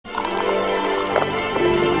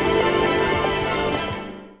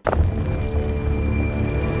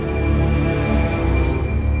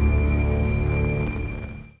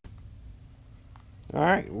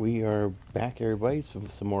back, everybody, for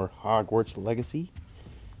some more Hogwarts Legacy.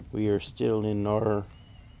 We are still in our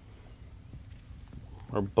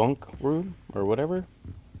bunk room, or whatever.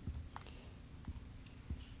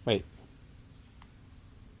 Wait.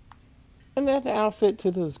 Isn't that the outfit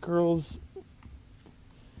to those girls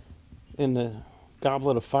in the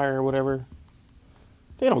Goblet of Fire or whatever?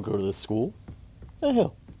 They don't go to this school. The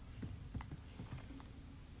hell?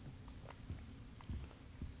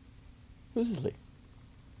 Who's this lady?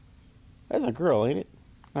 That's a girl, ain't it?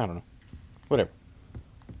 I don't know. Whatever.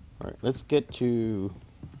 Alright, let's get to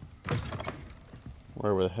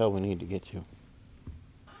wherever the hell we need to get to.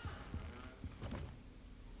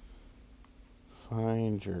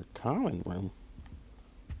 Find your common room.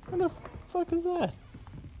 What the fuck is that?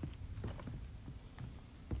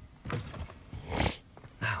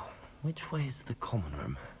 Now, which way is the common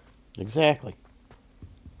room? Exactly.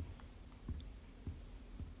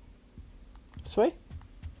 This way?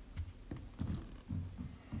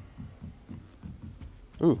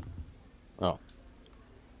 Ooh. Oh.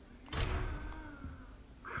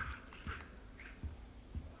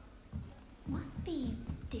 Must be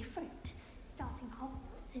different starting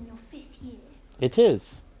Hogwarts in your 5th year. It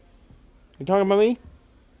is. You talking about me?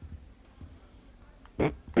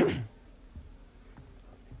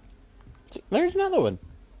 See, there's another one.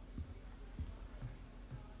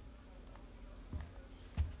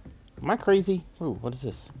 Am I crazy? Ooh, what is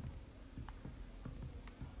this?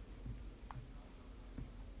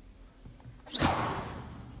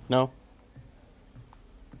 No?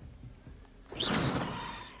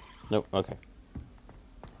 Nope, okay.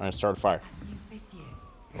 I'm gonna start a fire.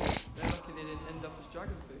 They're lucky they didn't end up as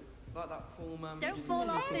dragon food. Like that poor man. Don't fall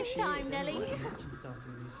off this time, Nelly.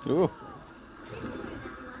 Ooh.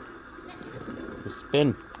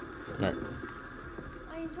 Spin. Alright.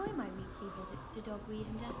 I enjoy my weekly visits to Dogweed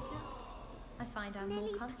and Deathcap. I find I'm more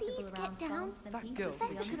comfortable please around get down. plants than That people. girl.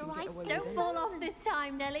 Professor could arrive. Don't fall off this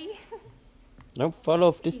time, Nelly. Don't fall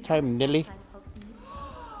off this time, Nelly.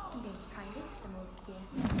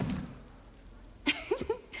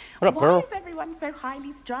 What up, Why girl? is everyone so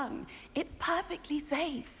highly strung? It's perfectly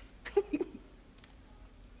safe.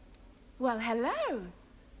 Well, hello.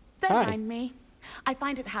 Don't Hi. mind me. I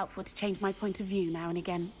find it helpful to change my point of view now and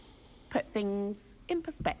again. Put things in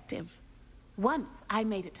perspective. Once I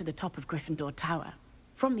made it to the top of Gryffindor Tower,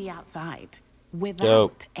 from the outside, without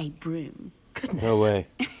Dope. a broom. Goodness. No way.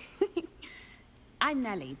 I'm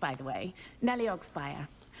Nellie, by the way. Nellie Ogspire.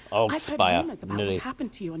 Ogspire, I've heard rumors about Nellie. what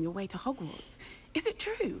happened to you on your way to Hogwarts. Is it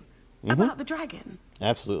true? About the dragon?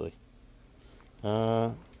 Absolutely.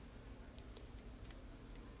 Yeah,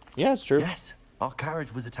 it's true. Yes, our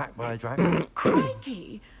carriage was attacked by a dragon.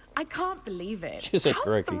 Crikey! I can't believe it. She said How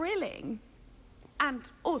crikey. thrilling.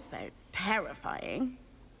 And also terrifying.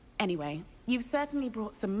 Anyway, you've certainly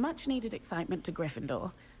brought some much-needed excitement to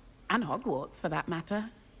Gryffindor. And Hogwarts, for that matter.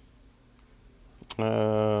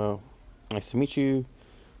 Nice to meet you.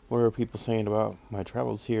 What are people saying about my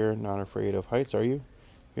travels here? Not afraid of heights, are you?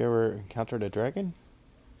 You ever encountered a dragon?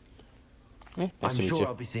 Nice I'm to meet sure you.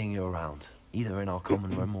 I'll be seeing you around, either in our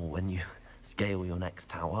common room or when you scale your next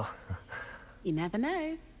tower. You never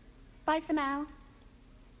know. Bye for now.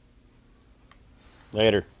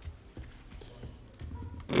 Later.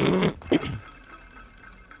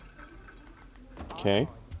 Okay.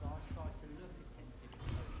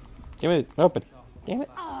 Give it open. Damn it.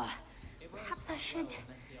 Oh, perhaps I should.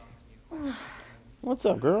 What's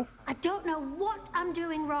up, girl? I don't know what I'm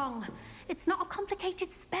doing wrong. It's not a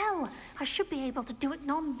complicated spell. I should be able to do it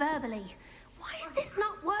non-verbally. Why is this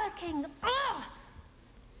not working? Oh,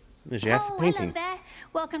 Did you ask the painting? hello there.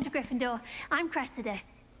 Welcome to Gryffindor. I'm Cressida.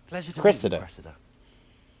 Pleasure to Cressida. meet you, Cressida.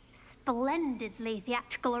 Splendidly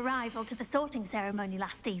theatrical arrival to the sorting ceremony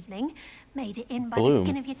last evening. Made it in by Bloom. the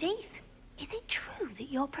skin of your teeth. Is it true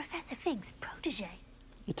that you're Professor Fig's protege?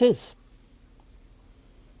 It is.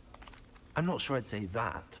 I'm not sure I'd say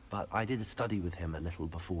that, but I did study with him a little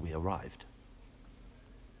before we arrived.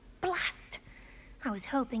 Blast! I was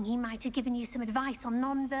hoping he might have given you some advice on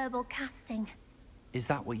non-verbal casting. Is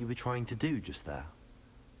that what you were trying to do just there?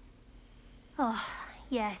 Oh,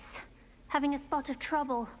 yes. Having a spot of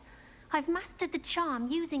trouble. I've mastered the charm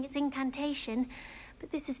using its incantation, but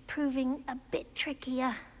this is proving a bit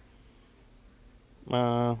trickier.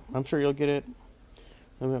 I'm sure you'll get it.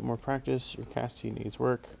 A little bit more practice. Your casting needs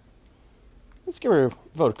work. Let's give her a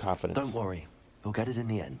vote of confidence. Don't worry, you'll get it in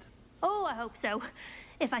the end. Oh, I hope so.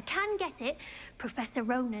 If I can get it, Professor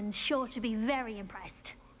Ronan's sure to be very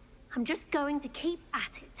impressed. I'm just going to keep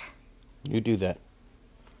at it. You do that.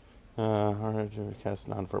 Hard to cast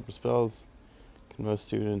non-verbal spells. Can most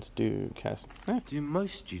students do cast? Do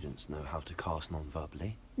most students know how to cast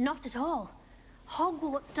non-verbally? Not at all.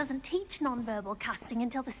 Hogwarts doesn't teach non-verbal casting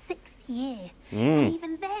until the 6th year. And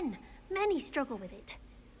even then, many struggle with it.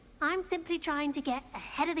 I'm simply trying to get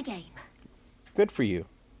ahead of the game. Good for you.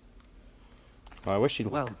 Well, I wish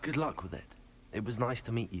you'd... Well, good luck with it. It was nice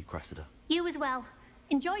to meet you, Cressida. You as well.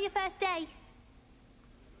 Enjoy your first day.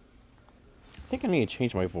 I think I need to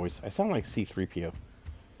change my voice. I sound like C-3PO.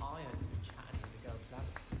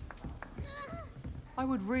 I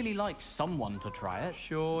would really like someone to try it.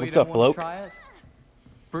 Sure, What's you don't up, want bloke? to try it?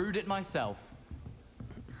 Brewed it myself.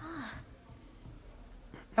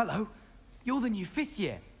 Hello, you're the new 5th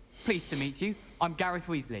year. Pleased to meet you. I'm Gareth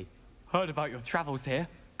Weasley. Heard about your travels here.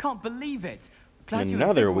 Can't believe it. Glad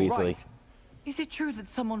Another you Weasley. right. Is it true that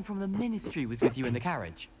someone from the Ministry was with you in the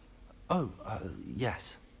carriage? Oh,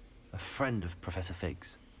 yes. A friend of Professor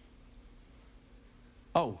Fig's.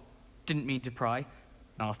 Oh, didn't mean to pry.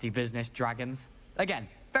 Nasty business, dragons. Again,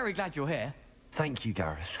 very glad you're here. Thank you,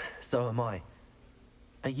 Gareth. So am I.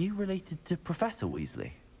 Are you related to Professor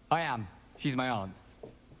Weasley? I am. She's my aunt.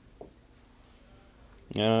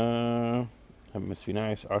 That must be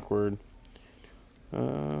nice. Awkward.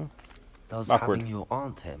 Does Awkward. having your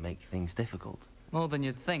aunt here make things difficult? More than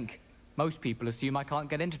you'd think. Most people assume I can't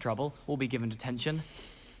get into trouble or be given detention.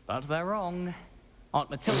 But they're wrong. Aunt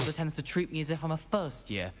Matilda tends to treat me as if I'm a first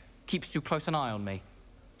year. Keeps too close an eye on me.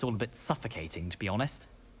 It's all a bit suffocating, to be honest.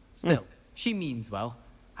 Still, she means well.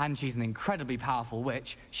 And she's an incredibly powerful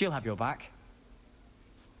witch. She'll have your back.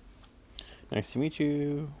 Nice to meet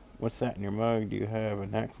you. What's that in your mug? Do you have a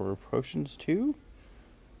knack for potions too?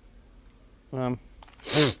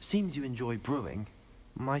 Seems you enjoy brewing.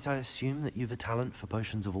 Might I assume that you've a talent for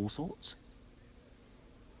potions of all sorts?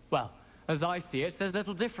 Well, as I see it, there's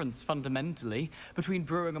little difference, fundamentally, between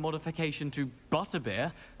brewing a modification to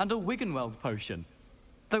butterbeer and a Wiggenweld potion.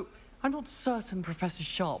 Though, I'm not certain Professor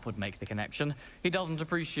Sharp would make the connection. He doesn't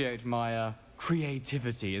appreciate my,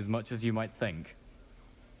 creativity as much as you might think.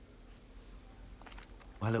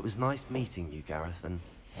 Well, it was nice meeting you, Gareth, and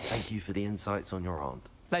thank you for the insights on your aunt.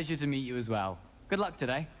 Pleasure to meet you as well. Good luck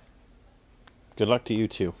today. Good luck to you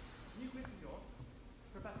too. New Gryffindor.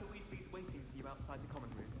 Professor Weasley's waiting for you outside the common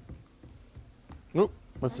room. Nope.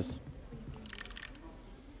 What's this?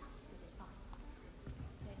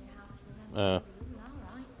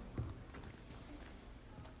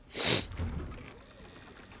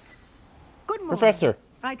 Good morning. Professor.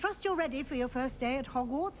 I trust you're ready for your first day at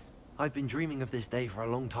Hogwarts? I've been dreaming of this day for a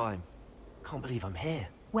long time. Can't believe I'm here.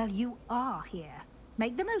 Well, you are here.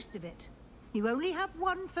 Make the most of it. You only have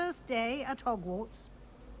one first day at Hogwarts.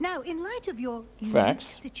 Now, in light of your unique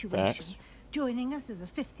situation, joining us as a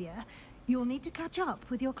 5th year, you'll need to catch up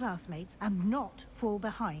with your classmates and not fall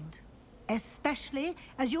behind. Especially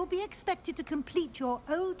as you'll be expected to complete your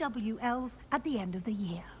OWLs at the end of the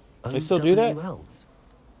year. They still do that? OWLs?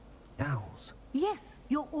 Owls. Yes,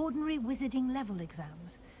 your ordinary wizarding level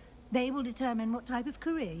exams. They will determine what type of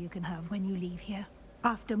career you can have when you leave here.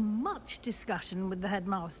 After much discussion with the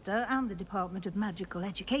headmaster and the Department of Magical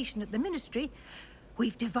Education at the Ministry,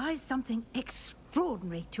 we've devised something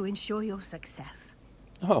extraordinary to ensure your success.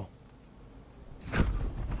 Oh.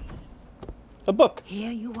 A book.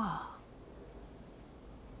 Here you are.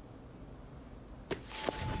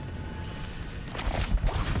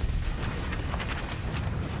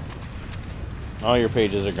 All your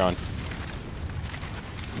pages are gone.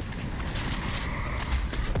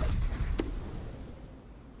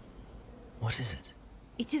 What is it?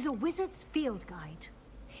 It is a wizard's field guide.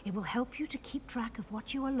 It will help you to keep track of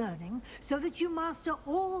what you are learning so that you master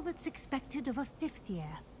all that's expected of a 5th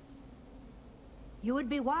year. You would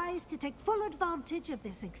be wise to take full advantage of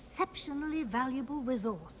this exceptionally valuable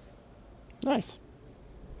resource. Nice.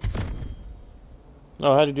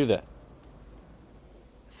 Oh, how to do that?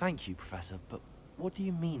 Thank you, Professor, but what do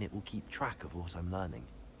you mean it will keep track of what I'm learning?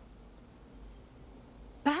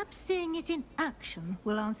 Perhaps seeing it in action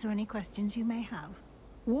will answer any questions you may have.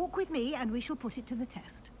 Walk with me and we shall put it to the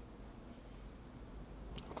test.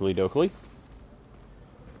 Oakley dokley.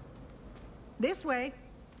 This way.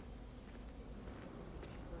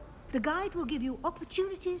 The guide will give you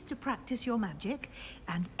opportunities to practice your magic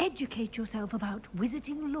and educate yourself about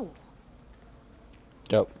wizarding lore.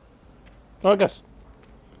 Dope. Oh, I guess.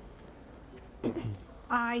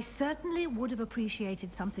 I certainly would have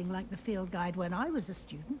appreciated something like the field guide when I was a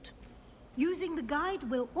student. Using the guide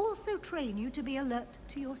will also train you to be alert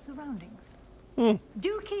to your surroundings.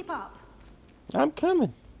 Do keep up. I'm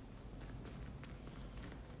coming.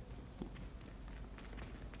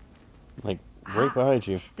 Like, right behind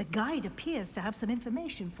you. The guide appears to have some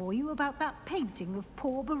information for you about that painting of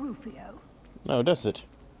poor Barufio. Oh, does it?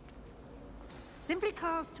 Simply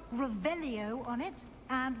cast Revelio on it,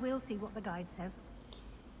 and we'll see what the guide says.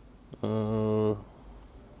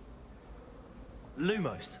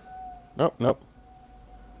 Lumos. Nope, nope.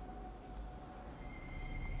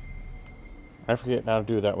 I forget how to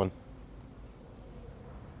do that one.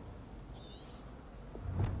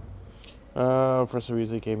 Professor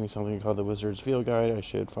Weasley gave me something called the Wizard's Field Guide. I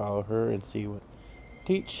should follow her and see what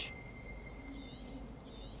teach.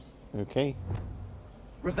 Okay.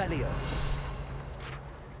 Revelio.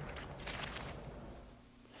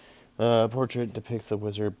 Portrait depicts the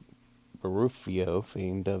wizard Barufio,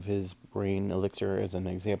 famed of his brain elixir, as an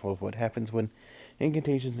example of what happens when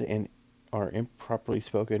incantations are improperly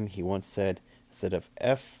spoken. He once said, instead of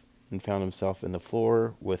F, and found himself in the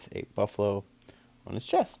floor with a buffalo on his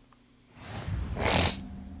chest.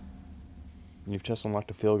 You've just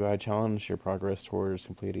unlocked a field guide challenge. Your progress towards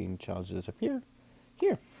completing challenges appear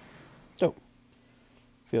here. So,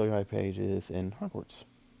 field guide page is in Hogwarts.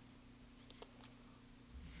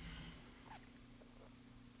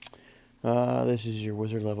 This is your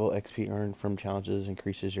wizard level. XP earned from challenges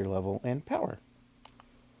increases your level and power.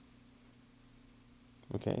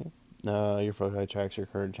 Okay. Your field guide tracks your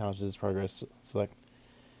current challenges progress. Select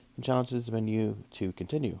the challenges menu to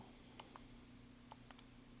continue.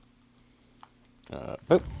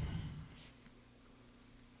 Boop.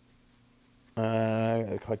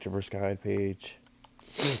 Collectiver's guide page.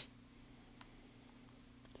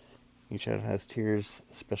 Each challenge has tiers.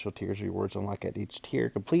 Special tiers rewards unlock at each tier.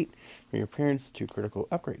 Complete from your appearance to critical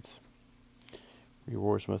upgrades.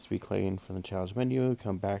 Rewards must be claimed from the challenge menu.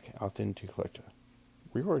 Come back often to collect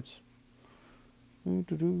rewards. Your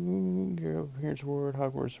appearance reward,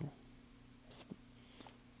 Hogwarts.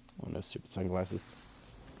 Oh, no stupid sunglasses.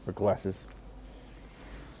 Or glasses.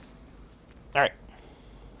 Alright.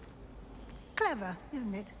 Clever,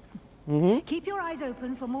 isn't it? Mm-hmm. Keep your eyes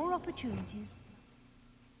open for more opportunities.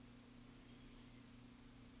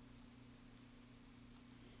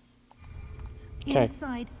 Okay.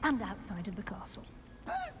 Inside and outside of the castle.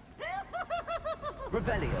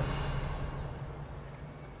 Revelio.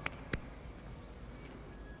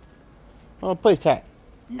 Oh, please tap.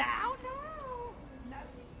 Now, no! No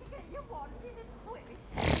need to get your wand in a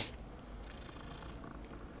twist.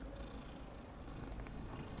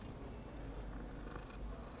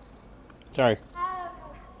 Sorry. I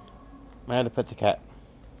had to pet the cat.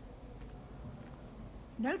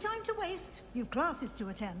 No time to waste. You've classes to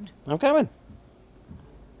attend. I'm coming.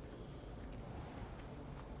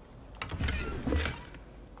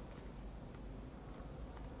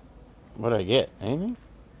 What did I get? Anything?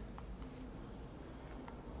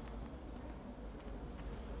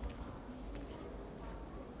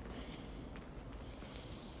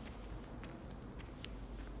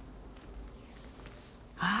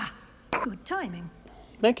 Ah, good timing.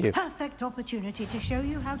 Thank you. Perfect opportunity to show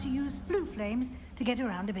you how to use flue flames to get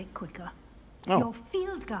around a bit quicker. Oh. Your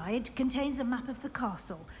field guide contains a map of the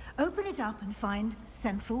castle. Open it up and find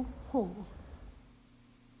Central Hall.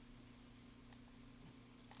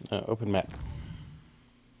 Open map.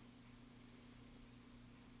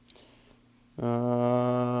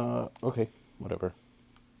 Okay, whatever.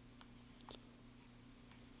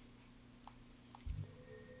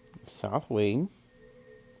 South wing.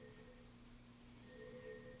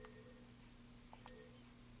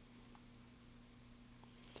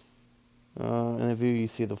 In the view, you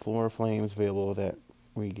see the floor flames available that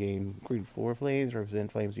regain green floor flames,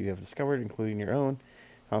 represent flames you have discovered, including your own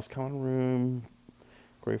house common room.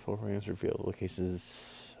 Gray floor flames reveal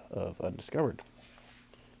locations of undiscovered.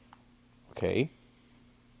 Okay.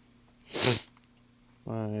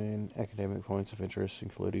 Find academic points of interest,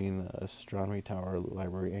 including the astronomy tower,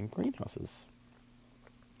 library, and greenhouses.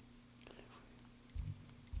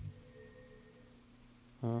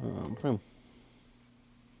 Boom.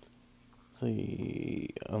 So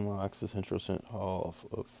he unlocks the central hall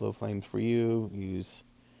of flow flames for you.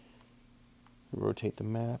 Rotate the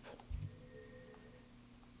map.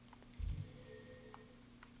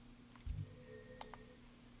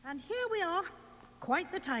 And here we are.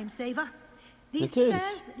 Quite the time saver. These It is.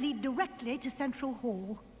 stairs lead directly to Central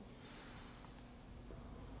Hall.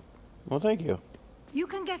 Well, thank you. You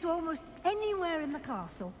can get almost anywhere in the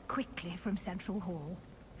castle quickly from Central Hall.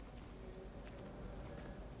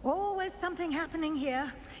 Always something happening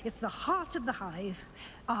here. It's the heart of the hive.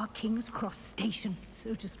 Our King's Cross station,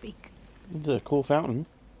 so to speak. It's a cool fountain.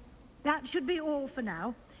 That should be all for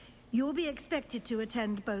now. You'll be expected to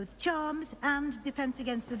attend both Charms and Defense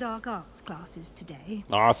Against the Dark Arts classes today.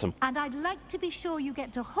 Awesome. And I'd like to be sure you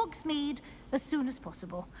get to Hogsmeade as soon as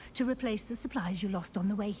possible to replace the supplies you lost on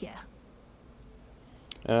the way here.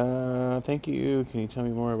 Thank you. Can you tell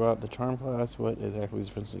me more about the charm class? What exactly is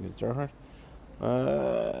Defense Against the Dark Arts?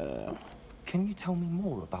 Can you tell me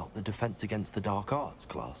more about the Defense Against the Dark Arts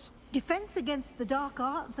class? Defense Against the Dark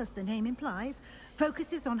Arts, as the name implies,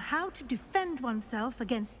 focuses on how to defend oneself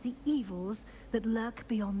against the evils that lurk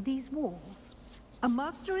beyond these walls. A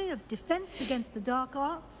mastery of Defense Against the Dark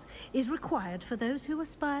Arts is required for those who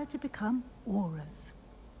aspire to become auras.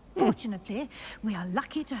 Fortunately, we are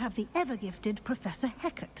lucky to have the ever-gifted Professor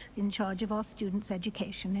Heckert in charge of our students'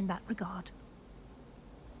 education in that regard.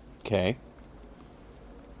 Okay.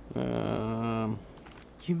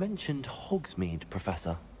 You mentioned Hogsmeade,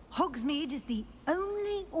 Professor. Hogsmeade is the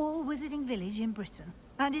only all-wizarding village in Britain,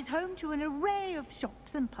 and is home to an array of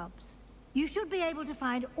shops and pubs. You should be able to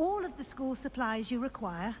find all of the school supplies you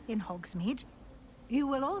require in Hogsmeade. You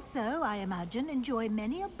will also, I imagine, enjoy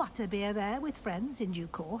many a butterbeer there with friends in due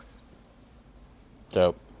course.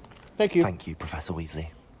 Dope. Thank you. Thank you, Professor Weasley.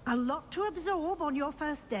 A lot to absorb on your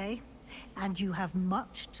first day, and you have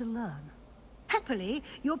much to learn. Happily,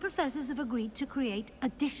 your professors have agreed to create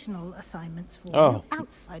additional assignments for you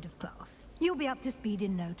outside of class. You'll be up to speed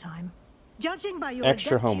in no time. Judging by your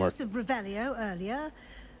extra adept homework use of Revelio earlier,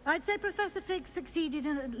 I'd say Professor Fig succeeded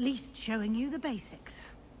in at least showing you the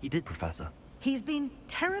basics. He did, Professor. He's been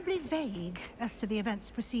terribly vague as to the events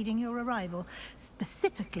preceding your arrival,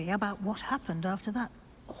 specifically about what happened after that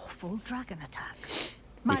awful dragon attack.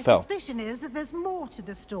 My suspicion is that there's more to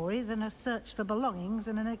the story than a search for belongings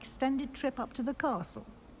and an extended trip up to the castle.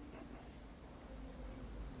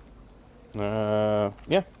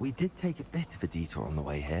 Yeah. We did take a bit of a detour on the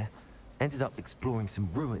way here. Ended up exploring some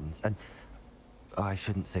ruins and... I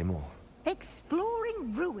shouldn't say more.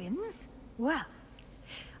 Exploring ruins? Well,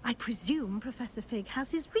 I presume Professor Fig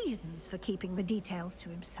has his reasons for keeping the details to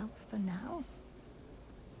himself for now.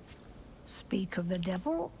 Speak of the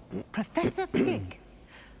devil, Professor Fig.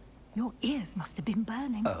 Your ears must have been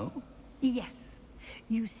burning. Oh? Yes.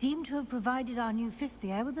 You seem to have provided our new fifth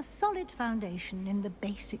year with a solid foundation in the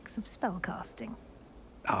basics of spellcasting.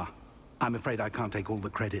 Ah, I'm afraid I can't take all the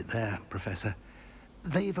credit there, Professor.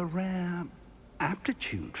 They've a rare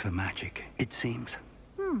aptitude for magic, it seems.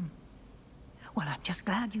 Well, I'm just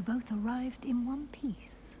glad you both arrived in one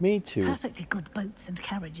piece. Me too. Perfectly good boats and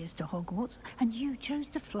carriages to Hogwarts, and you chose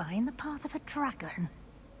to fly in the path of a dragon.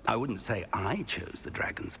 I wouldn't say I chose the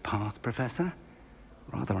dragon's path, Professor.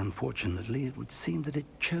 Rather unfortunately, it would seem that it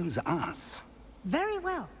chose us. Very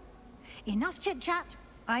well. Enough chit-chat.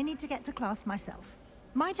 I need to get to class myself.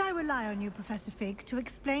 Might I rely on you, Professor Fig, to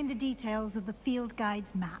explain the details of the field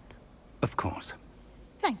guide's map? Of course.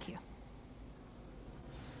 Thank you.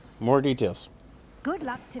 More details. Good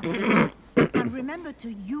luck today. And remember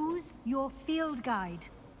to use your field guide.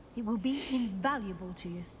 It will be invaluable to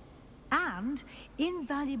you. And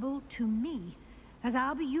invaluable to me, as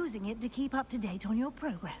I'll be using it to keep up to date on your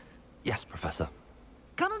progress. Yes, Professor.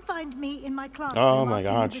 Come and find me in my classroom. Oh my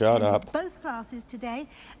God, shut up. Both classes today,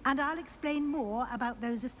 and I'll explain more about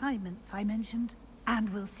those assignments I mentioned.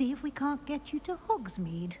 And we'll see if we can't get you to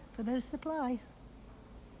Hogsmeade for those supplies.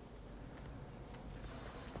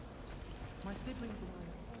 My siblings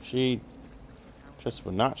and I... She just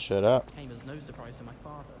would not shut up. Came as no surprise to my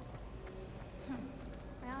father.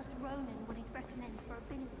 I asked Ronan what he'd recommend for a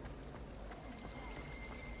bin.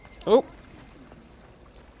 Oh!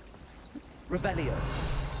 Revelio.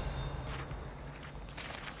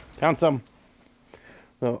 Count some.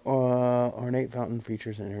 The ornate fountain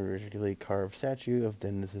features an originally carved statue of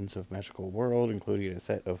denizens of magical world, including a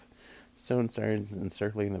set of stone sirens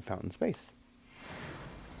encircling the fountain space.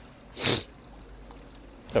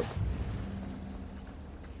 Oh.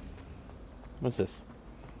 What's this?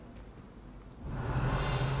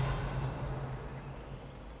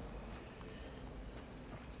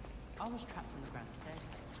 I was trapped on the ground dead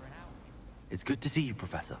for an hour. It's good to see you,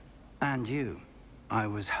 Professor. And you. I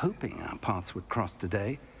was hoping our paths would cross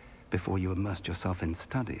today, before you immersed yourself in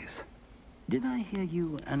studies. Did I hear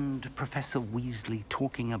you and Professor Weasley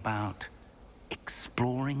talking about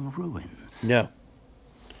exploring ruins? No.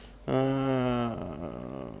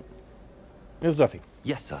 There's nothing.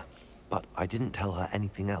 Yes, sir. But I didn't tell her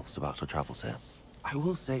anything else about her travels here. I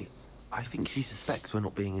will say, I think she suspects we're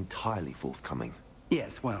not being entirely forthcoming.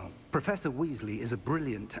 Yes, well, Professor Weasley is a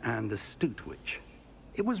brilliant and astute witch.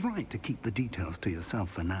 It was right to keep the details to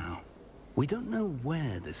yourself for now. We don't know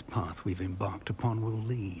where this path we've embarked upon will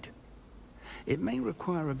lead. It may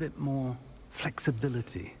require a bit more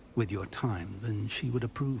flexibility with your time than she would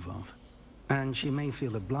approve of. And she may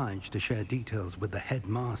feel obliged to share details with the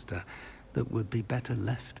headmaster that would be better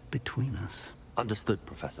left between us. Understood,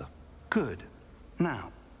 Professor. Good.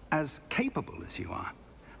 Now, as capable as you are,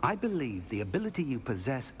 I believe the ability you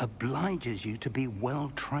possess obliges you to be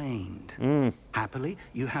well-trained. Happily,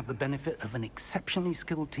 you have the benefit of an exceptionally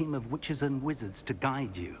skilled team of witches and wizards to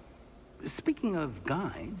guide you. Speaking of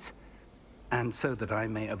guides, and so that I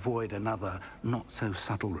may avoid another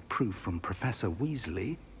not-so-subtle reproof from Professor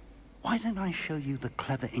Weasley, why don't I show you the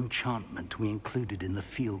clever enchantment we included in the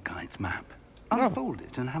field guide's map? Unfold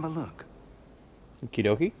it and have a look. Okie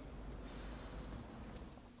dokie.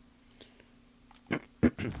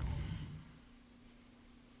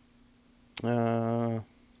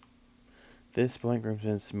 This blank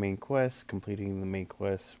represents the main quest. Completing the main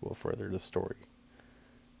quest will further the story.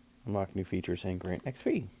 Unlock new features and grant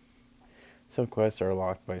XP. Some quests are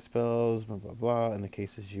locked by spells, blah blah blah. In the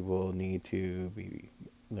cases you will need to be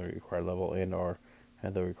the required level and or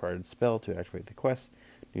have the required spell to activate the quest.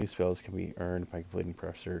 New spells can be earned by completing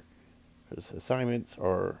professor's assignments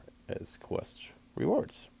or as quest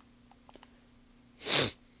rewards.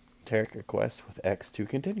 Take a quest with X to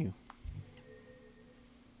continue.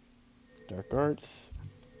 Dark Arts.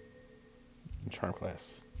 Charm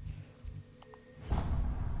class.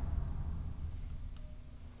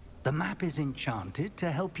 The map is enchanted to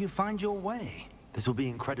help you find your way. This will be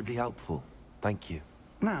incredibly helpful. Thank you.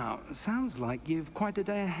 Now, sounds like you've quite a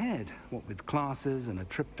day ahead, what with classes and a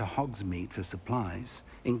trip to Hogsmeade for supplies,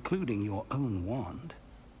 including your own wand.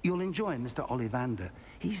 You'll enjoy Mr. Ollivander.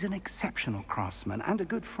 He's an exceptional craftsman and a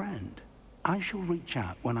good friend. I shall reach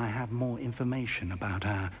out when I have more information about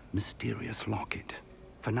our mysterious locket.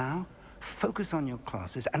 For now, focus on your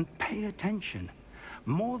classes and pay attention.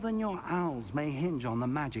 More than your owls may hinge on the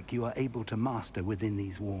magic you are able to master within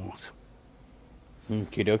these walls.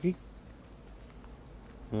 Okie dokie.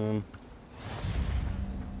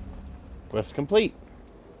 Quest complete.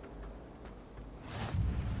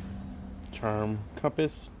 Charm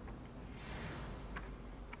compass.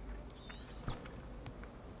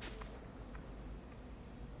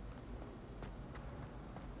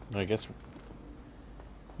 I guess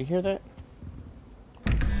you hear that?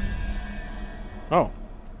 Oh.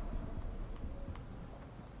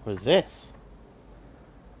 What is this?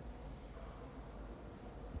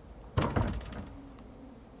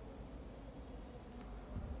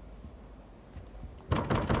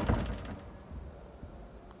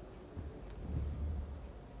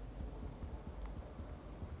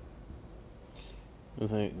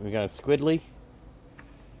 We got a Squidly.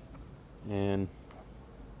 And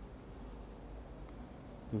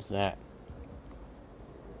what's that?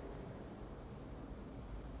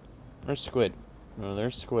 There's Squid. No,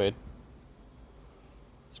 there's Squid.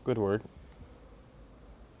 Squidward.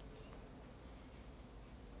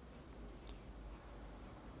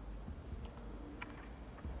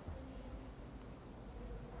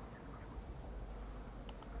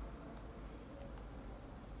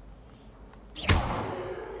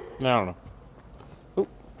 I don't know. Oop.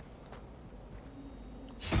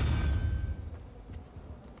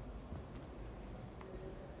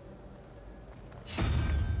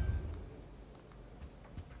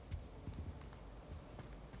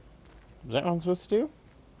 Is that what I'm supposed to do?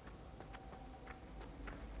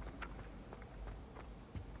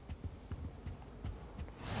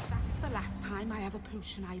 That's the last time I have a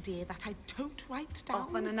potion idea that I don't write down.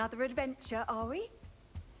 Off on another adventure, are we?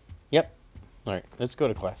 Yep. Alright, let's go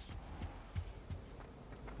to class.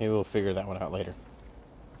 Maybe we'll figure that one out later.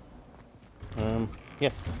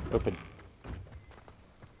 Yes, open.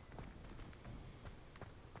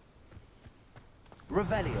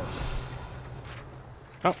 Revelio.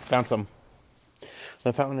 Oh, found some.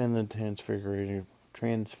 The fountain in the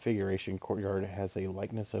Transfiguration courtyard has a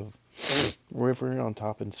likeness of river on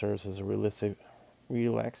top and serves as a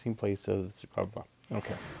relaxing place of blah, blah, blah.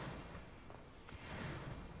 Okay.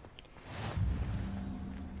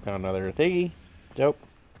 Found another thingy. Dope.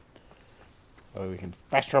 Oh, we can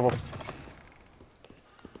fast travel.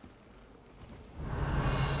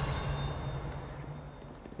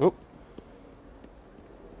 Oop.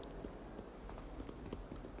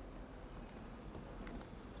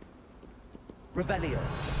 Revelio.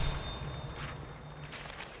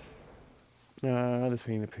 This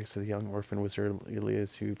painting depicts the young orphan wizard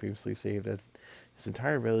Elias who famously saved his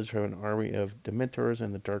entire village from an army of Dementors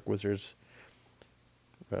and the Dark Wizards,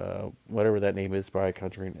 whatever that name is, by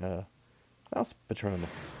conjuring Mouse Patronus.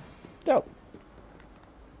 Dope.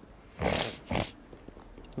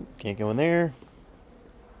 Can't go in there.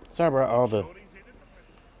 Sorry about all the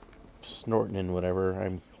snorting and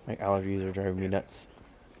whatever. My allergies are driving me nuts.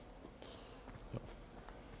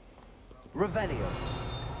 Revelio.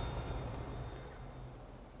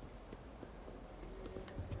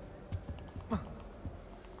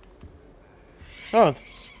 Oh,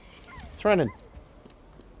 it's running.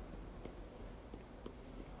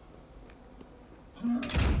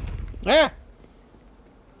 Ah!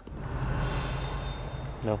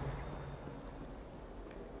 No.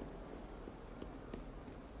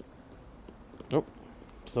 Nope.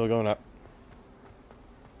 Still going up.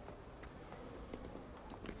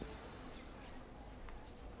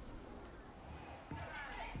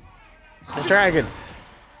 The dragon!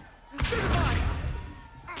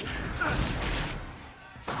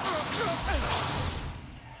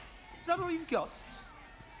 Is that all you've got?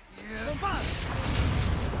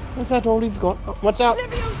 Is that all you've got? Oh, what's out?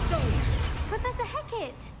 Professor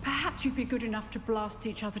Hecat! Perhaps you'd be good enough to blast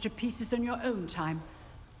each other to pieces in your own time.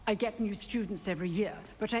 I get new students every year,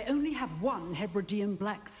 but I only have one Hebridean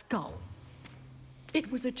black skull. It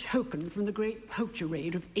was a token from the Great Poacher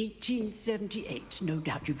Raid of 1878. No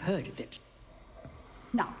doubt you've heard of it.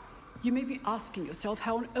 Now, you may be asking yourself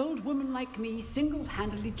how an old woman like me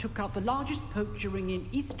single-handedly took out the largest poacher ring in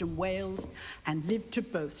eastern Wales and lived to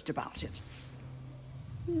boast about it.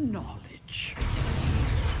 Knowledge.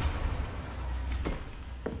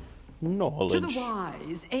 Knowledge. To the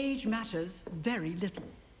wise, age matters very little.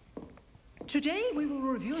 Today we will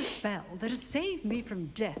review a spell that has saved me from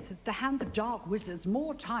death at the hands of dark wizards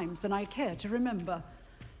more times than I care to remember.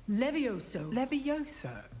 Levioso.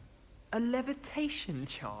 Levioso? A levitation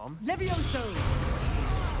charm? Levioso!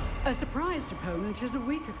 A surprised opponent is a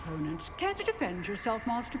weak opponent. Care to defend yourself,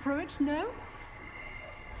 Master Pruitt? No?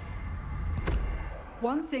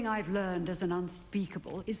 One thing I've learned as an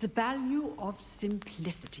unspeakable is the value of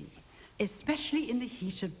simplicity, especially in the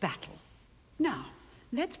heat of battle. Now,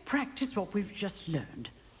 let's practice what we've just learned,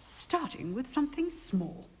 starting with something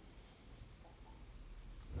small.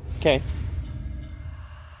 Okay.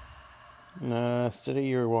 Steady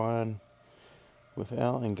your wand with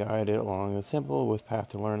L and guide it along the symbol with path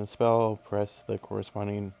to learn the spell. Press the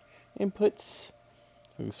corresponding inputs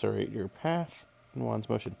to accelerate your path and wand's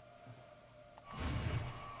motion.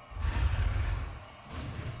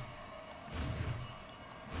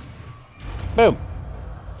 Boom!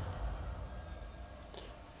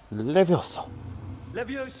 Levioso.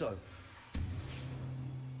 Levioso.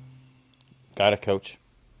 Got it, coach.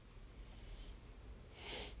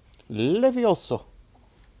 Levioso.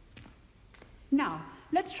 Now,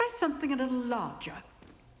 let's try something a little larger.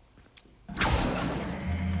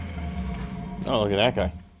 Oh, look at that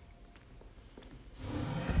guy.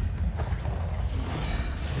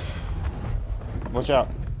 Watch out.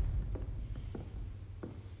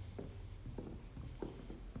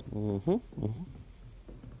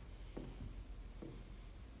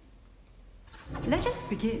 Let us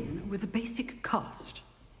begin with the basic cast.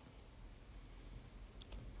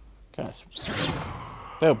 Cast.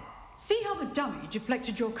 Boom. See how the dummy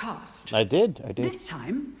deflected your cast? I did. This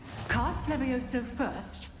time, cast Levioso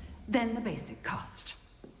first, then the basic cast.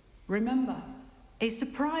 Remember, a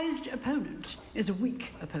surprised opponent is a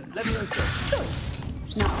weak opponent. Levioso.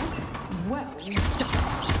 So, now, well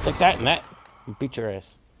done. Take that and that and beat your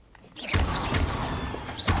ass.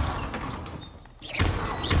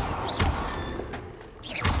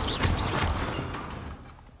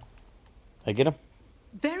 I get him?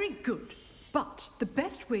 Very good. But the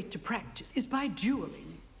best way to practice is by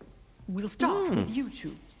dueling. We'll start with you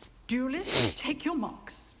two. Duelists, take your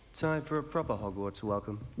marks. Time for a proper Hogwarts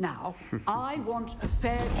welcome. Now, I want a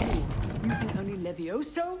fair duel, using only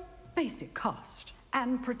Levioso, basic cast,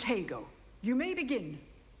 and Protego. You may begin.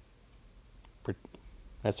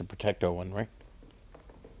 That's a Protecto one, right?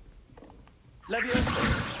 Levioso.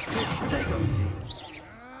 Protego. Easy.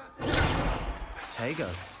 Protego.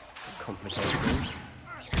 Complicated.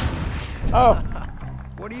 Oh!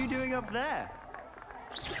 What are you doing up there?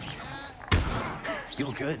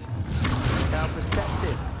 You're good. How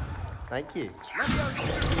perceptive. Thank you.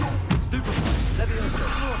 Levioso. Stupefy. Levioso.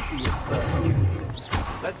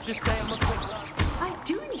 Let's just say I'm a quick. I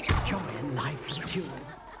do enjoy a lively duel.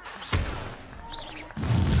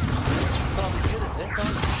 I'm good at this,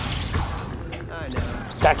 aren't you? I know.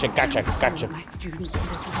 Gotcha. My students in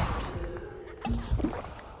this event.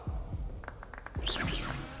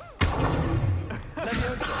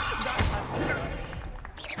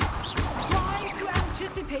 Try to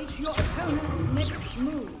anticipate your opponent's next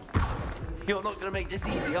move. You're not going to make this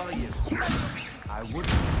easy, are you? I wouldn't.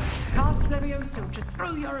 Cast Levioso to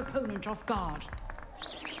throw your opponent off guard.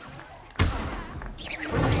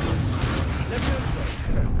 Levioso.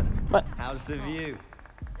 What? How's the view?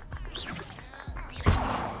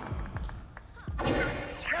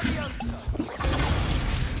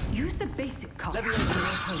 Use the basic cast when your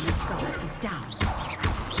opponent's guard is down.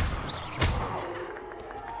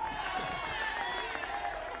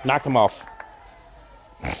 Knock him off.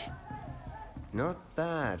 Not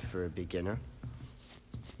bad for a beginner.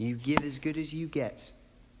 You give as good as you get.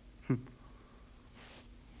 Kind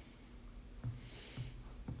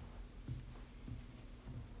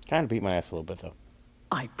of beat my ass a little bit, though.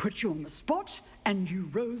 I put you on the spot, and you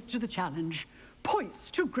rose to the challenge. Points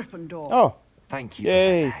to Gryffindor. Oh, thank you,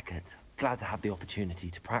 yay. Professor Eckert. Glad to have the opportunity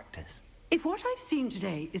to practice. If what I've seen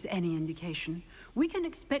today is any indication, we can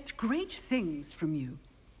expect great things from you.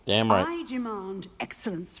 Damn right. I demand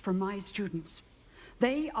excellence from my students.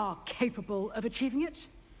 They are capable of achieving it,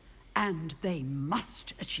 and they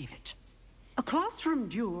must achieve it. A classroom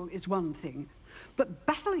duel is one thing, but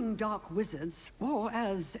battling dark wizards, or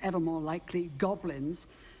as ever more likely, goblins,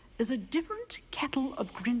 is a different kettle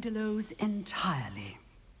of Grindylows entirely.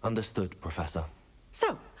 Understood, Professor.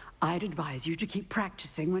 So, I'd advise you to keep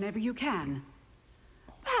practicing whenever you can.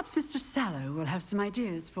 Perhaps Mr. Sallow will have some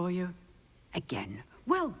ideas for you. Again,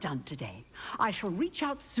 well done today. I shall reach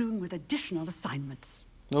out soon with additional assignments.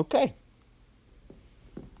 Okay.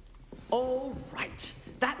 All right.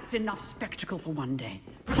 That's enough spectacle for one day.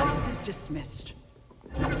 Class is dismissed.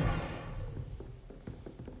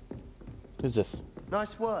 Who's this?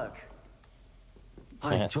 Nice work.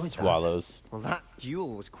 I enjoyed Swallows. Well, that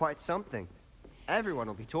duel was quite something. Everyone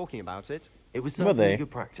will be talking about it. It was Will certainly they?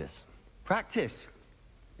 good practice. Practice?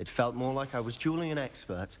 It felt more like I was dueling an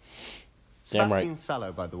expert. Damn right. Sebastian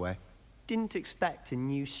Sallow, by the way. Didn't expect a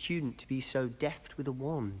new student to be so deft with a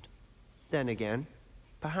wand. Then again,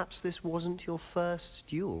 perhaps this wasn't your first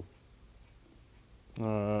duel. I'm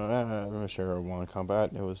not sure wand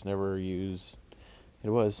combat. It was never used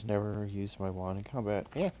my wand in combat.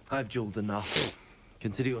 Yeah. I've dueled enough.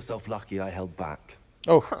 Consider yourself lucky I held back.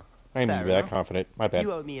 Oh, I didn't Fair be that enough. confident. My bad.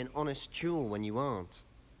 You owe me an honest duel when you aren't.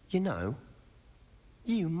 You know,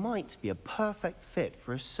 you might be a perfect fit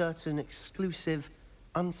for a certain exclusive,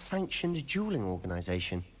 unsanctioned dueling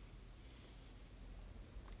organization.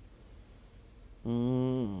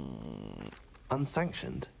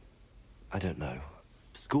 Unsanctioned? I don't know.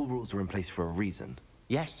 School rules are in place for a reason.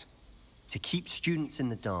 Yes, to keep students in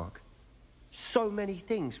the dark. So many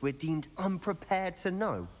things we're deemed unprepared to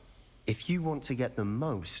know. If you want to get the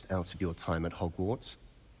most out of your time at Hogwarts,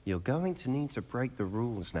 you're going to need to break the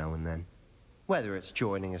rules now and then. Whether it's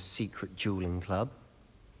joining a secret dueling club,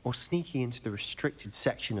 or sneaking into the restricted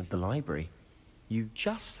section of the library, you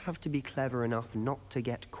just have to be clever enough not to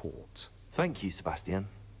get caught. Thank you, Sebastian.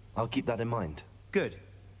 I'll keep that in mind. Good.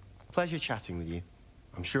 Pleasure chatting with you.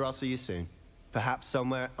 I'm sure I'll see you soon. Perhaps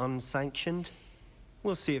somewhere unsanctioned?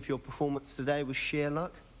 We'll see if your performance today was sheer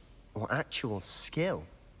luck, or actual skill.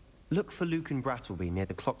 Look for Luke and Brattleby near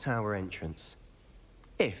the clock tower entrance.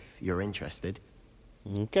 If you're interested.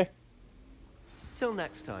 Okay. Till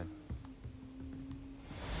next time.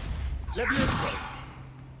 Leviosa!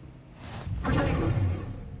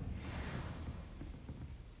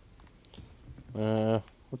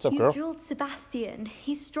 What's up, You girl? dueled Sebastian.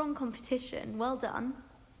 He's strong competition. Well done.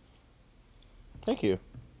 Thank you.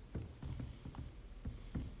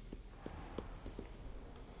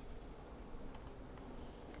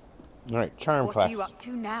 All right, charm What class. are you up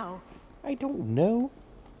to now? I don't know.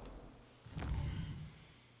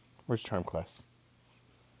 Where's charm class?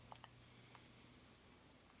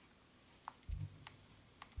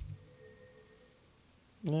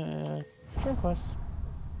 Charm class.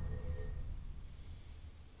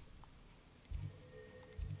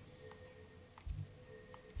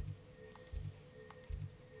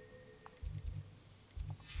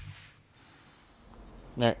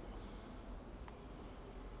 Alright.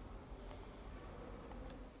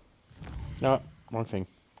 No, wrong thing.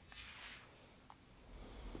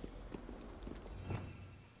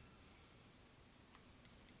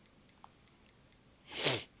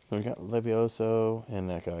 So we got Levioso and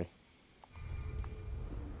that guy.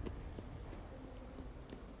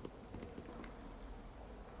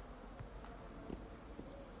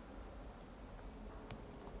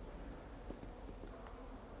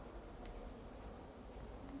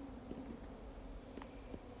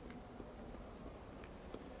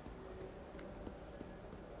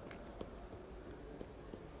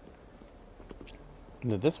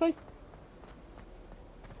 Is it this way?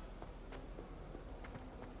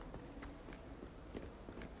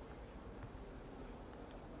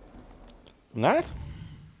 Not?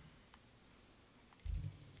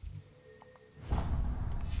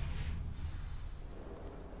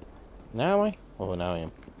 Now am I? Oh, now I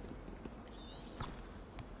am.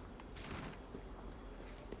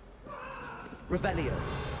 Revelio.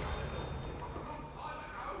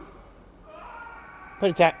 Put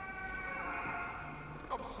it at.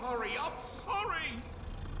 I'm sorry, I'm sorry!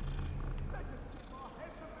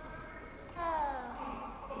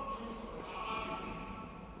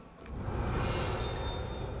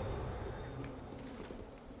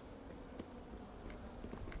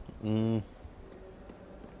 Mm. You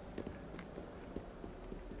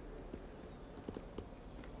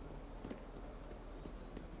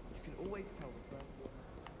can always tell the first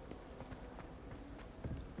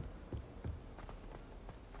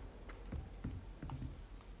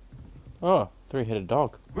one. Oh, three-headed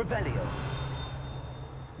dog. Revelio.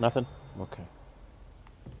 Nothing? Okay.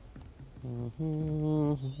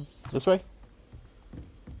 This way?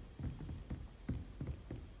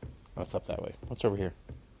 Oh, it's up that way. What's over here?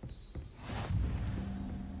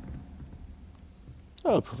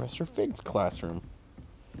 Oh, Professor Fig's classroom.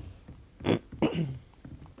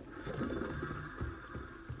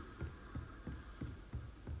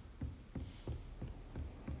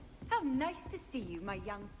 How nice to see you, my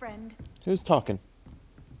young friend. Who's talking?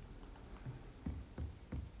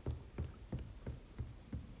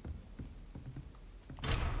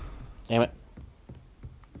 Damn it.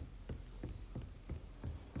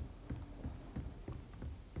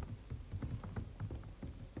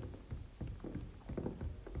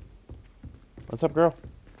 What's up, girl?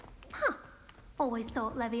 Huh. Always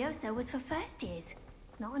thought Levioso was for first years.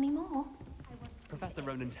 Not anymore. Professor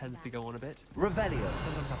Ronan tends to go on a bit. Revelio.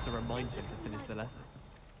 Sometimes have to remind him to finish the lesson.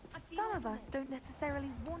 Some of us don't necessarily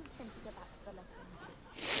want him to go back to the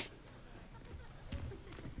lesson.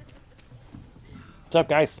 What's up,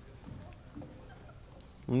 guys?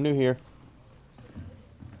 I'm new here.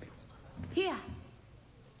 Here.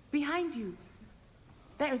 Behind you.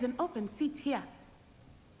 There is an open seat here.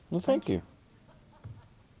 Well, thank you.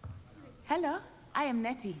 Hello, I am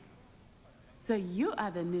Nettie. So you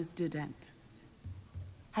are the new student.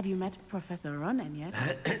 Have you met Professor Ronan yet?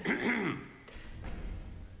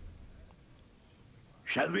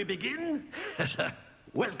 Shall we begin?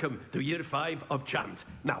 Welcome to Year 5 of Charms.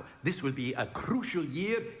 Now, this will be a crucial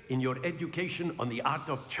year in your education on the art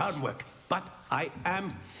of charm work. But I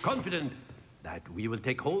am confident that we will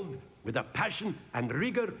take hold with the passion and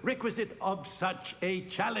rigor requisite of such a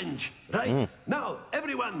challenge. Right? Now,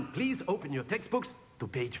 everyone, please open your textbooks to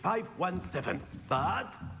page 517.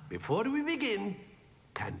 But before we begin,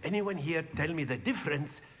 can anyone here tell me the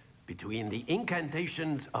difference between the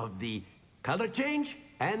incantations of the color change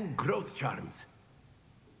and growth charms?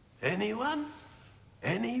 Anyone?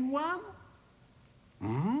 Anyone?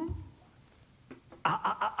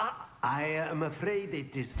 I am afraid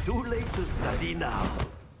it is too late to study now.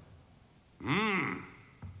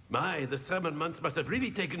 My, the summer months must have really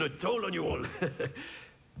taken a toll on you all.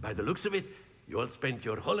 By the looks of it, you all spent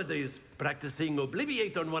your holidays practicing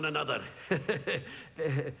Obliviate on one another.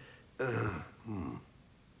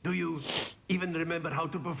 Do you even remember how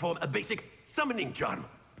to perform a basic summoning charm?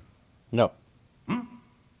 No.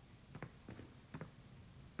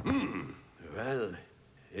 Well,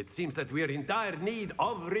 it seems that we are in dire need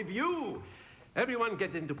of review. Everyone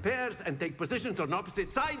get into pairs and take positions on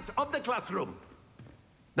opposite sides of the classroom.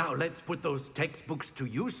 Now let's put those textbooks to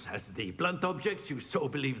use as the blunt objects you so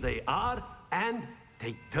believe they are, and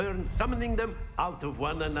take turns summoning them out of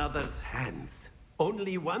one another's hands.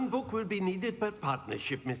 Only one book will be needed per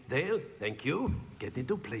partnership, Miss Dale. Thank you. Get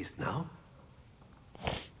into place now.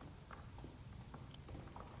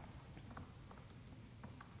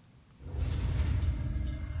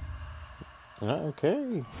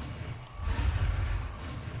 Okay.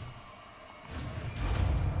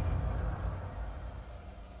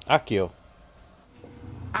 Accio.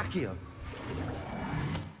 Accio.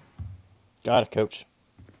 Got it, coach.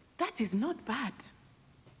 That is not bad.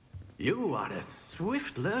 You are a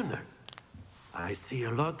swift learner. I see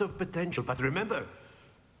a lot of potential, but remember,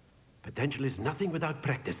 potential is nothing without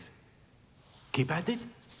practice. Keep at it.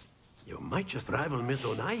 You might just rival Miss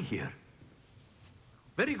Onai here.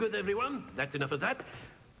 Very good, everyone. That's enough of that.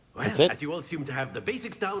 Well, as you all seem to have the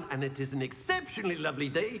basics down, and it is an exceptionally lovely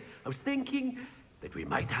day, I was thinking that we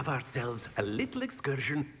might have ourselves a little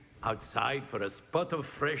excursion outside for a spot of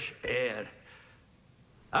fresh air.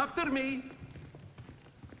 After me.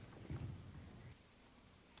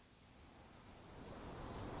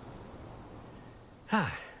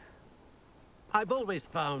 I've always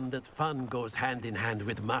found that fun goes hand in hand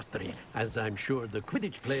with mastery, as I'm sure the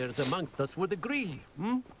Quidditch players amongst us would agree.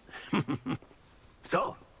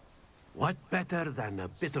 So, what better than a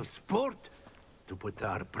bit of sport to put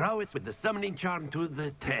our prowess with the summoning charm to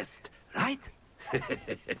the test, right?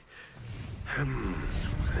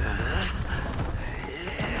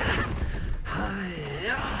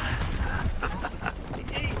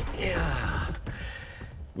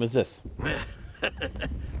 What's this?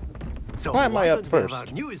 So why am I up don't we first? have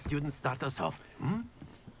our newest students start us off?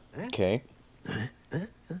 Okay.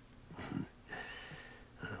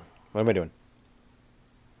 What am I doing?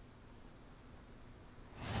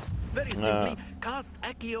 Very simply, cast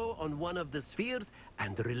a Accio on one of the spheres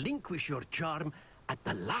and relinquish your charm at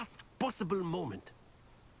the last possible moment.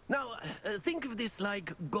 Now, think of this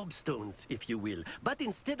like gobstones, if you will. But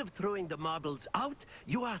instead of throwing the marbles out,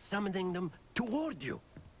 you are summoning them toward you.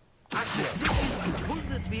 Accio, this is to pull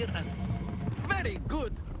the sphere as... Very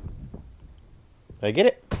good! Did I get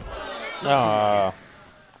it? Ah.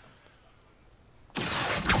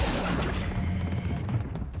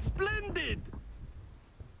 Splendid!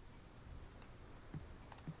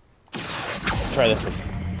 Try this one.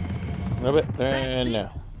 A little bit. And no.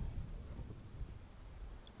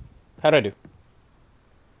 How'd I do?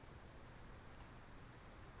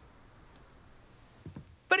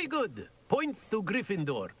 Very good. Points to Gryffindor.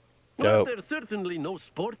 Go. Well, there's certainly no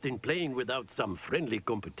sport in playing without some friendly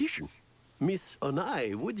competition. Miss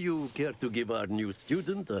Onai, would you care to give our new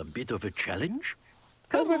student a bit of a challenge?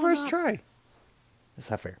 That was my first try. That's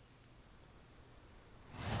not fair.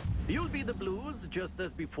 You'll be the blues, just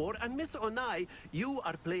as before, and Miss Onai, you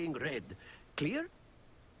are playing red. Clear?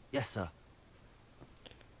 Yes, sir.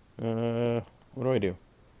 What do I do?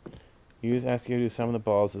 Use Asking to summon the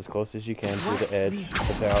balls as close as you can to the edge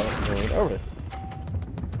without going over it.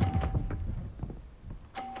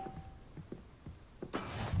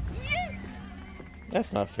 Yes!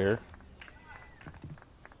 That's not fair.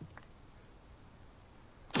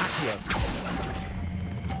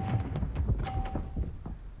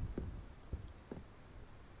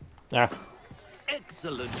 Ah.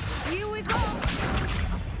 Excellent. Here we go.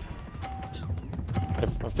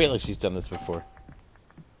 I feel like she's done this before.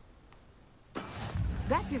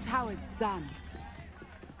 That is how it's done.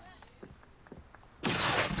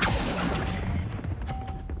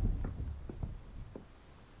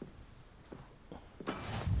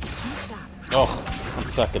 Oh, I'm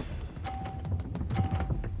sucking.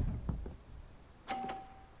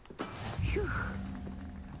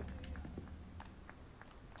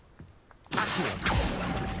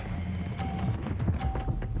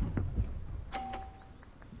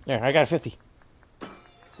 There, I got a 50.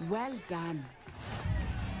 Well done.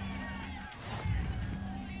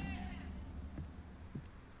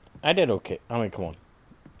 I did okay. I mean, come on.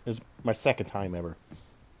 It was my second time ever.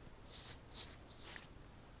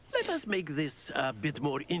 Let us make this a bit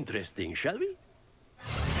more interesting, shall we?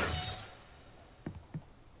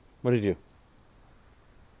 What did you do?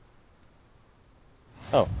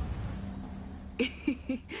 Oh.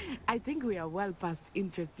 I think we are well past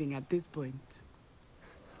interesting at this point.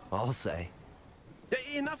 I'll say.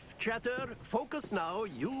 Enough chatter. Focus now.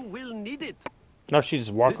 You will need it. No, she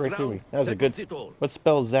just walked This right through me. round That was a good... settles it all. What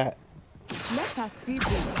spell is that? Let us see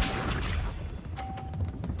this.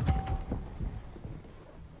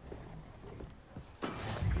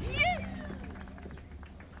 Yes!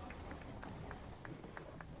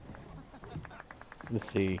 Let's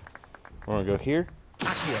see. I want to go here.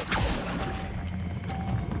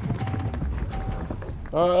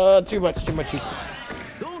 Too much, too much.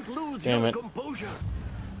 Don't lose Damn your it. composure.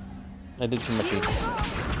 I did too much.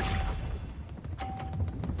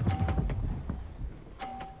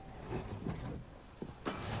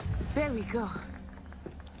 There we go.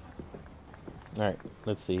 Alright,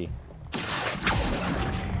 let's see.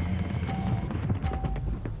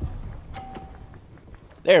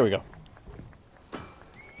 There we go.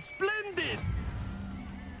 Splendid.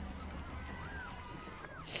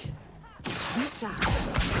 Misha.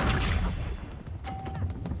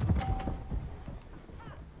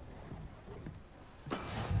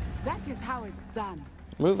 That is how it's done.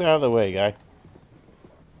 Move out of the way, guy.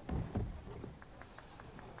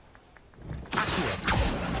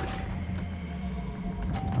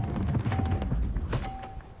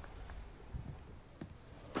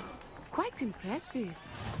 Quite impressive.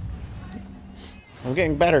 I'm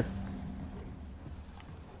getting better.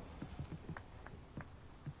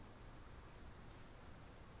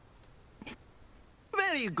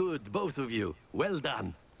 Very good, both of you. Well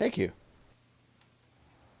done. Thank you.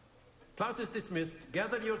 Class is dismissed.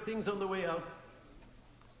 Gather your things on the way out.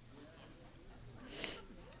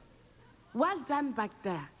 Well done back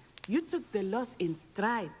there. You took the loss in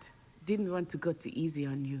stride. Didn't want to go too easy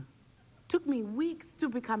on you. Took me weeks to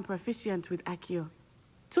become proficient with Accio.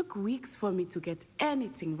 Took weeks for me to get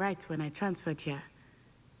anything right when I transferred here.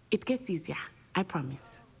 It gets easier, I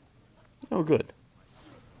promise. Oh, good.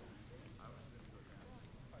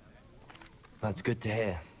 That's good to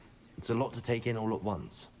hear. It's a lot to take in all at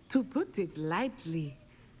once. To put it lightly,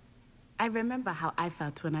 I remember how I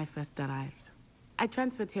felt when I first arrived. I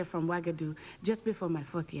transferred here from Ouagadougou just before my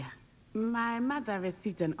 4th year. My mother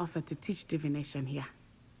received an offer to teach divination here.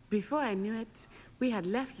 Before I knew it, we had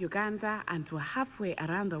left Uganda and were halfway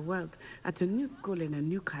around the world at a new school in a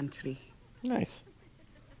new country. Nice.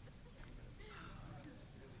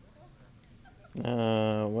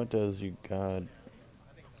 What does you God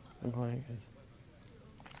look like?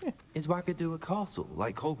 Is Wagadu a castle,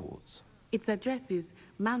 like Hogwarts? Its address is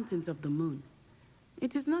Mountains of the Moon.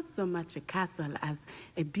 It is not so much a castle as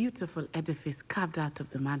a beautiful edifice carved out of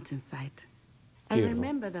the mountainside. I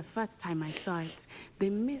remember the first time I saw it, the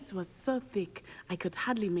mist was so thick I could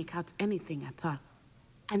hardly make out anything at all.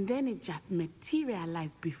 And then it just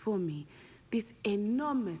materialized before me, this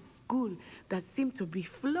enormous school that seemed to be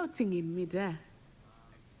floating in midair.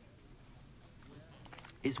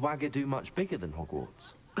 Is Wagadu much bigger than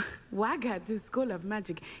Hogwarts? Wagadu School of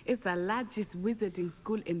Magic is the largest wizarding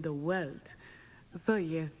school in the world. So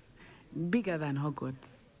yes, bigger than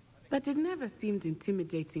Hogwarts. But it never seemed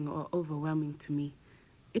intimidating or overwhelming to me.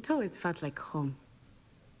 It always felt like home.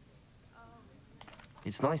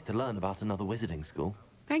 It's nice to learn about another wizarding school.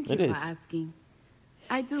 Thank you for asking.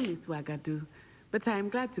 I do miss Wagadu, but I am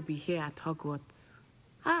glad to be here at Hogwarts.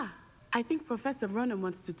 Ah, I think Professor Ronan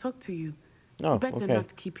wants to talk to you. Oh, better okay.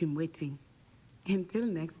 not keep him waiting. Until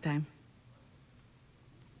next time.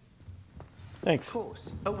 Thanks. Of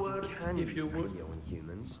course. A word, if you would. On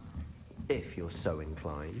humans, if you're so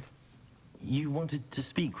inclined. You wanted to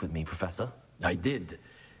speak with me, Professor? I did.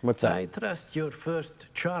 What's that? I trust your first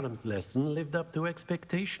charms lesson lived up to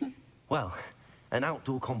expectation? Well, an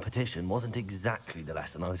outdoor competition wasn't exactly the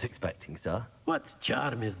lesson I was expecting, sir. What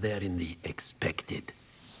charm is there in the expected?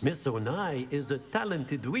 Miss Onai is a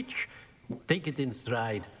talented witch. Take it in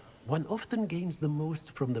stride. One often gains the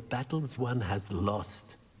most from the battles one has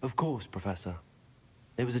lost. Of course, Professor.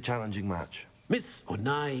 It was a challenging match. Miss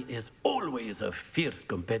Onai is always a fierce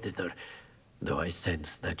competitor, though I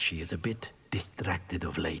sense that she is a bit distracted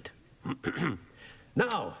of late.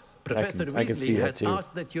 Now, Professor Weasley has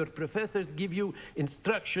asked that your professors give you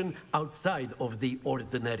instruction outside of the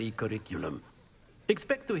ordinary curriculum.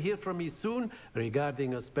 Expect to hear from me soon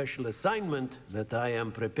regarding a special assignment that I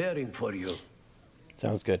am preparing for you.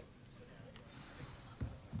 Sounds good.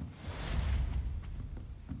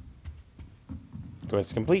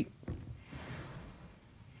 Quest complete.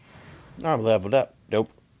 I'm leveled up. Dope.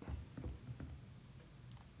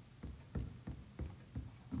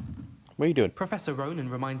 What are you doing? Professor Ronan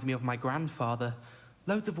reminds me of my grandfather.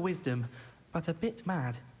 Loads of wisdom, but a bit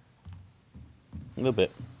mad. A little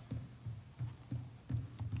bit.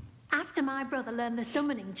 After my brother learned the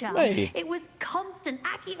summoning charm, Hey. it was constant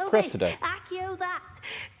Accio Cressida. this, Accio that,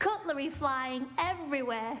 cutlery flying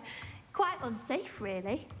everywhere. Quite unsafe,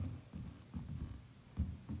 really.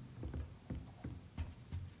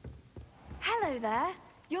 Hello there.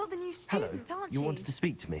 You're the new student, aren't you? You wanted to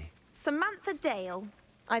speak to me? Samantha Dale.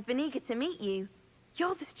 I've been eager to meet you.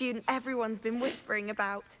 You're the student everyone's been whispering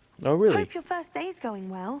about. Oh, really? Hope your first day's going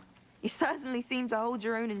well. You certainly seem to hold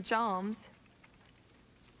your own in charms.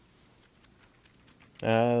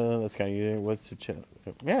 That's kind of you. What's the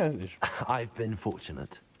yeah. I've been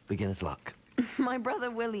fortunate. Beginner's luck. My brother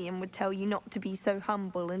William would tell you not to be so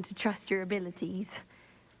humble and to trust your abilities.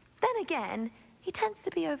 Then again, he tends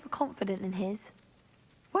to be overconfident in his.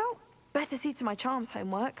 Well, better see to my charms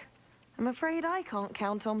homework. I'm afraid I can't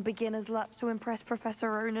count on beginner's luck to impress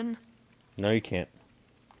Professor Ronan. No, you can't.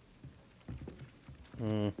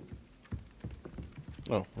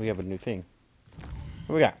 Oh, we have a new thing.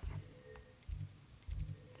 What we got?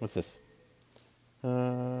 What's this?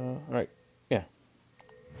 Alright. Yeah.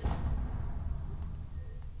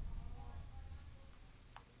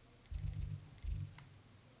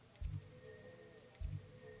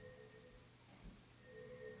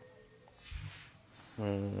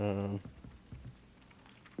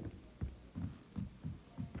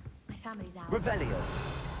 My family's out. Revelio.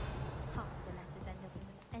 Half the letters end up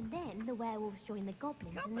in and then the werewolves join the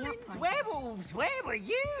goblins in the Goblins, uprising. werewolves, where were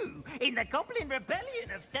you? In the Goblin Rebellion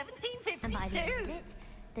of 1752? And by the end of it,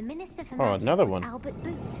 the Minister for Oh, Magic another was one. Albert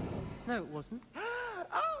Boot. No, it wasn't.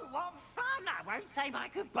 Oh, what fun! I won't say my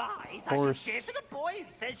goodbyes. I Horse. shall cheer for the boy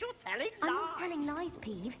who says you're telling lies. I'm not telling lies,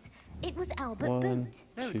 Peeves. It was Albert One, Boot.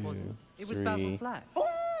 No, it two, wasn't. It was three, Basil Flack.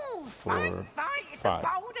 Oh, fight, four, fight! It's five. a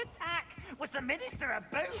bold attack. Was the Minister a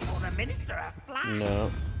boot or the Minister a flack?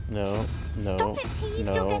 No, no, no, Stop it, Peeves,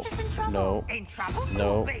 no, you'll get us in trouble. no, In trouble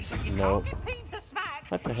no, you'll be, but you no. can't give Peeves a smack.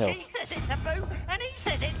 What the hell? She says it's a boot, and he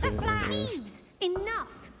says it's a flack. Peeves, enough.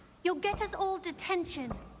 You'll get us all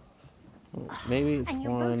detention. Maybe it's And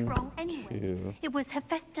you're one, both wrong anyway. two, It was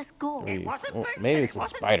Hephaestus Gore. three, It wasn't four. boots Maybe and it's it a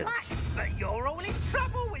wasn't spider. Flack, but you're all in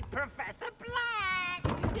trouble with Professor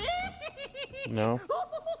Black. No.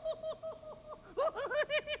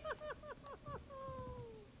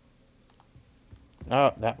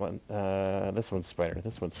 Oh, that one. This one's spider.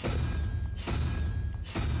 This one's spider.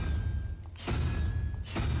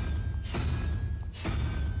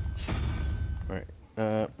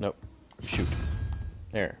 Shoot.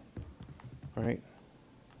 There. Right.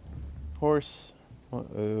 Horse.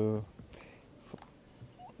 Uh-oh.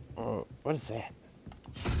 Oh, what is that?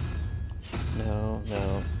 No,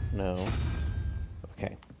 no, no.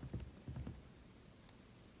 Okay.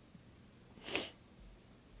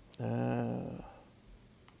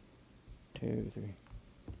 2, 3.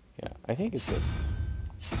 Yeah, I think it's this.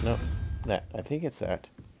 No, that. I think it's that.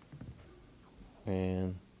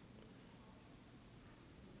 And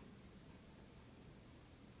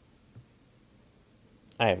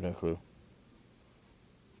I have no clue.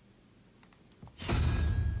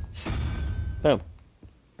 Boom.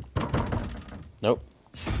 Nope.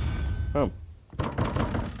 Boom.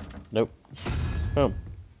 Nope. Boom.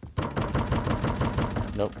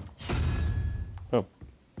 Nope. Boom.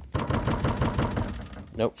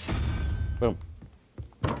 Nope. Boom.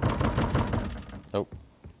 Nope.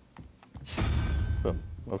 Boom.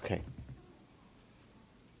 Okay.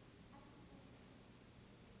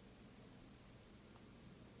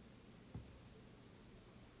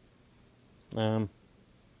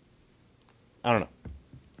 I don't know.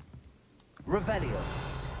 Revelio.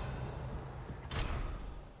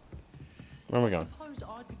 Where am I going? I suppose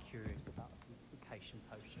I'd be curious about a multiplication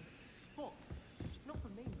potion. What? Not for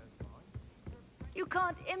me, though, right? You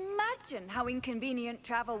can't imagine how inconvenient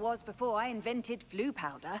travel was before I invented flu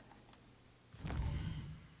powder.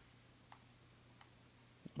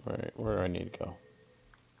 Alright, where do I need to go?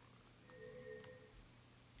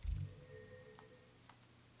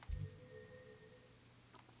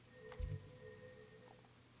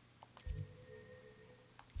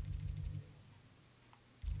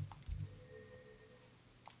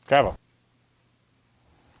 Travel.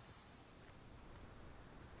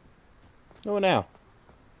 Oh, now.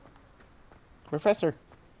 Professor,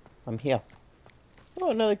 I'm here. Oh,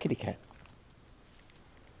 another kitty cat.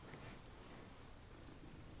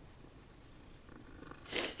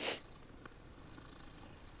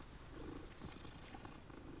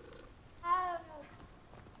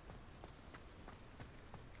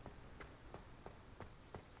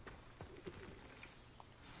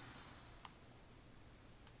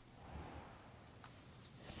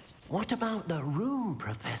 What about the room,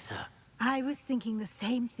 Professor? I was thinking the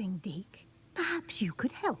same thing, Deke. Perhaps you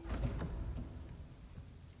could help.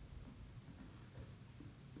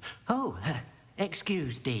 Oh,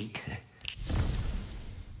 excuse, Deke.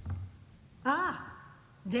 Ah,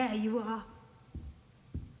 there you are.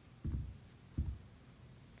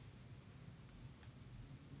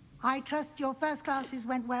 I trust your first classes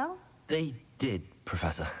went well? They did,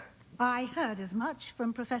 Professor. I heard as much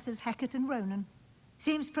from Professors Hecat and Ronan.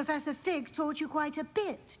 Seems Professor Fig taught you quite a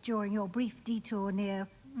bit during your brief detour near...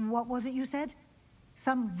 what was it you said?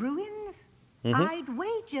 Some ruins? Mm-hmm. I'd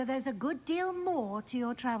wager there's a good deal more to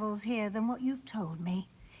your travels here than what you've told me.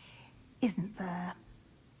 Isn't there?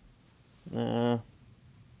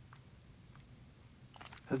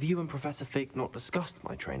 Have you and Professor Fig not discussed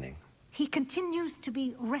my training? He continues to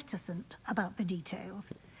be reticent about the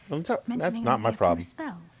details. That's not my problem.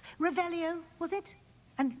 Spells. Revelio, was it?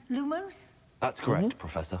 And Lumos? That's correct,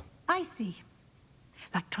 Professor. I see.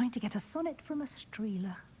 Like trying to get a sonnet from a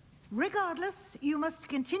streeler. Regardless, you must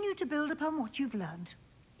continue to build upon what you've learned.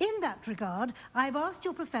 In that regard, I've asked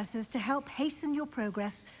your professors to help hasten your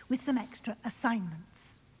progress with some extra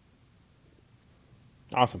assignments.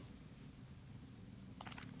 Awesome.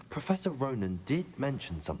 Professor Ronan did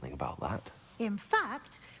mention something about that. In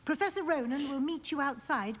fact, Professor Ronan will meet you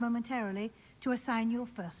outside momentarily to assign your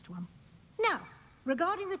first one. Now,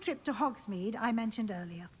 regarding the trip to Hogsmeade I mentioned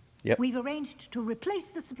earlier. Yep. We've arranged to replace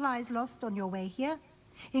the supplies lost on your way here,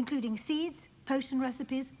 including seeds, potion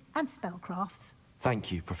recipes, and spellcrafts.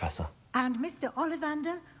 Thank you, Professor. And Mr.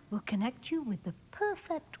 Ollivander will connect you with the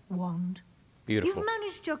perfect wand. Beautiful. You've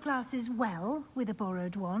managed your classes well with a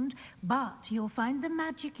borrowed wand, but you'll find the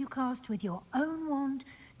magic you cast with your own wand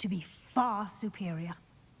to be far superior.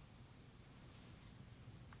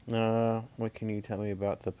 What can you tell me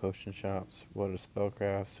about the potion shops? What are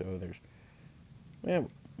spellcrafts? So there's... yeah,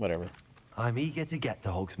 whatever. I'm eager to get to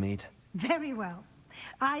Hogsmeade. Very well.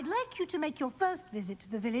 I'd like you to make your first visit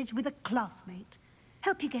to the village with a classmate.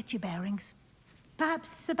 Help you get your bearings. Perhaps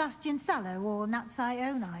Sebastian Sallow or Natsai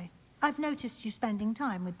Onai. I've noticed you spending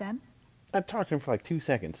time with them. I've talked to him for like 2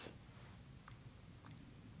 seconds.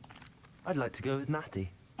 I'd like to go with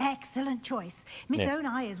Natty. Excellent choice. Miss Yeah.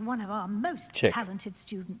 Onai is one of our most Chick. talented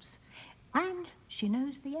students. And she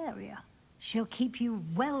knows the area. She'll keep you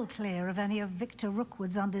well clear of any of Victor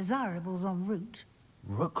Rookwood's undesirables en route.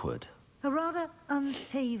 Rookwood? A rather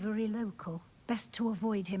unsavory local. Best to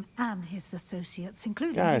avoid him and his associates,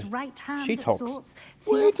 including Guys, his right hand she of talks sorts,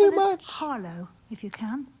 way too Theophilus much. Harlow, if you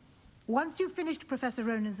can. Once you've finished Professor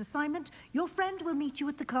Ronan's assignment, your friend will meet you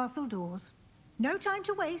at the castle doors. No time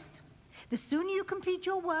to waste. The sooner you complete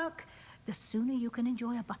your work, the sooner you can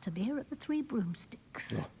enjoy a butterbeer at the Three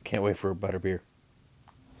Broomsticks. Oh, can't wait for a butterbeer.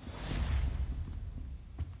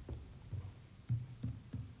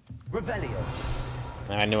 Revelio.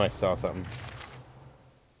 I knew I saw something.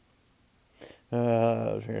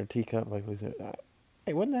 A teacup like Lisa.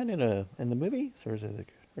 Hey, wasn't that in the movies, or is it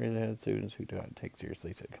the students who do not take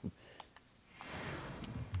seriously sitcom?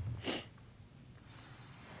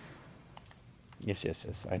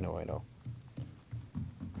 Yes. I know. All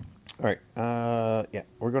right. Yeah,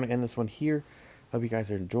 we're gonna end this one here. Hope you guys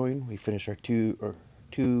are enjoying. We finished our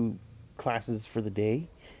two classes for the day,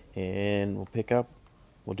 and we'll pick up.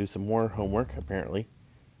 We'll do some more homework apparently,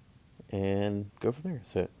 and go from there.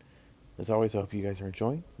 So, as always, I hope you guys are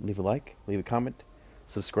enjoying. Leave a like, leave a comment,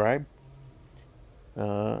 subscribe,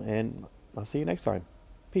 and I'll see you next time.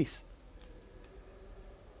 Peace.